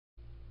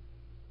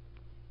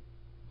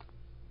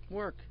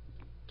Work.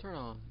 Turn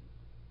on.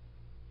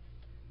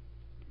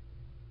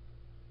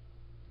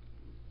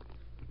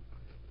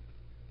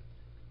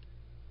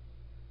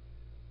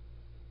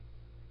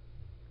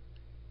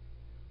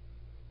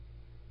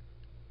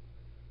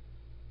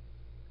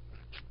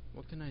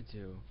 What can I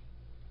do?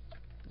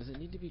 Does it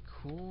need to be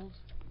cooled?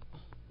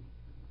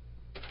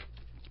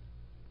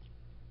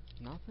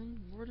 Nothing?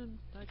 Where did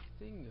that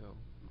thing go?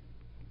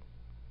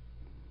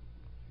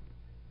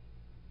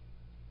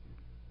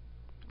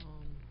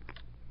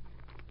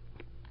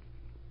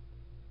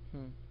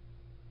 Hmm.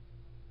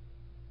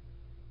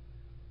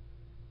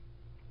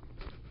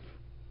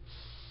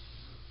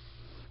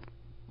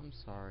 I'm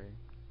sorry,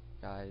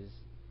 guys.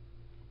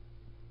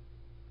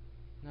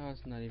 Now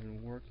it's not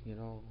even working at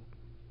all.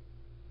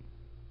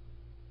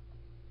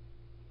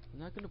 I'm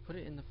not gonna put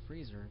it in the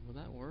freezer. Will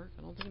that work?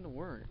 I don't think it'll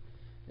work.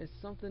 It's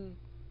something.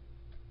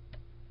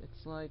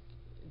 It's like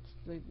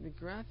the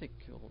graphic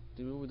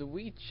dude, the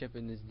Wii chip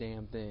in this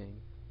damn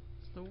thing.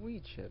 It's the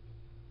Wii chip.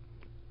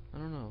 I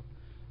don't know.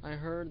 I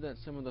heard that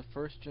some of the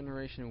first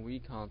generation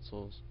Wii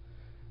consoles,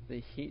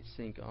 the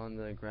heatsink on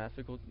the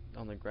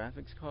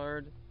graphics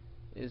card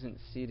isn't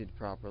seated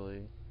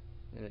properly,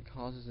 and it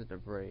causes it to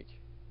break.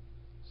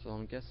 So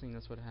I'm guessing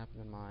that's what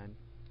happened to mine.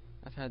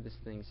 I've had this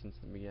thing since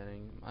the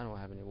beginning. I don't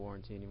have any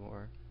warranty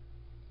anymore.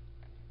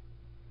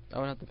 I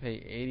would have to pay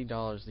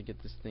 $80 to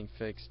get this thing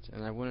fixed,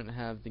 and I wouldn't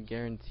have the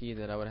guarantee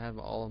that I would have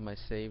all of my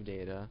save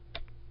data.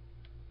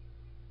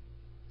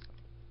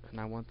 And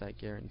I want that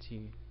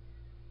guarantee,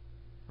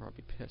 or I'll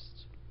be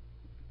pissed.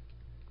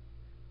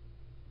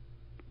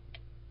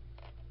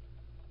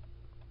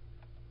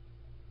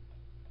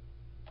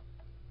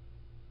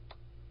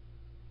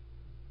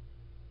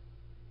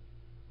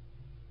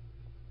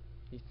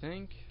 You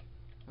think?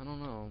 I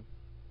don't know.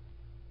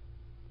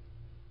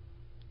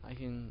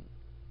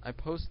 I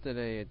posted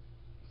a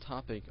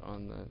topic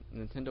on the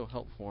Nintendo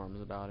help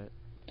forums about it,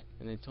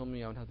 and they told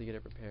me I would have to get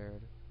it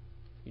repaired.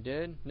 You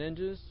did?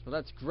 Ninjas? Well,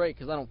 that's great,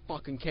 because I don't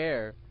fucking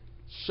care.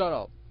 Shut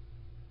up.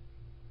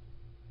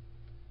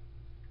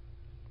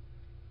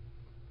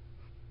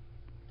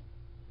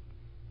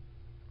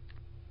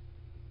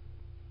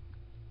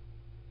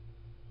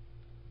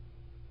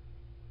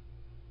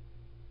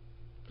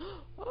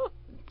 Oh,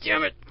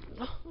 damn it!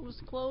 Oh, it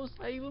was close.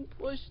 I even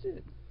pushed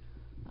it.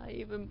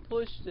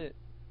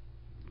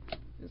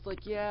 It's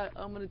like, yeah,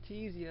 I'm gonna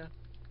tease you.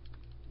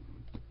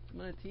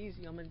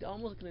 I'm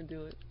almost gonna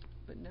do it,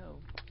 but no.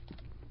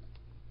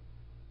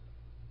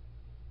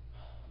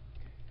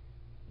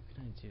 What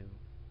can I do?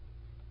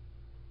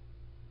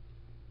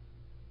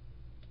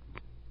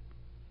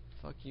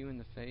 Fuck you in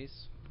the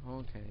face?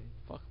 Okay,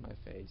 fuck my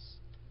face.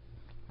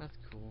 That's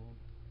cool.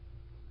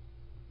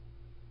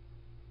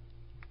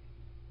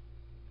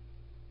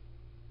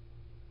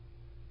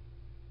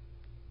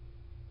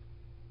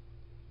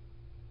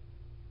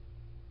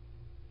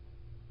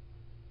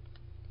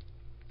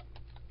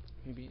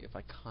 Maybe if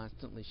I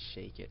constantly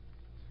shake it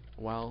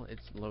while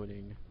it's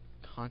loading,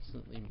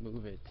 constantly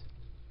move it,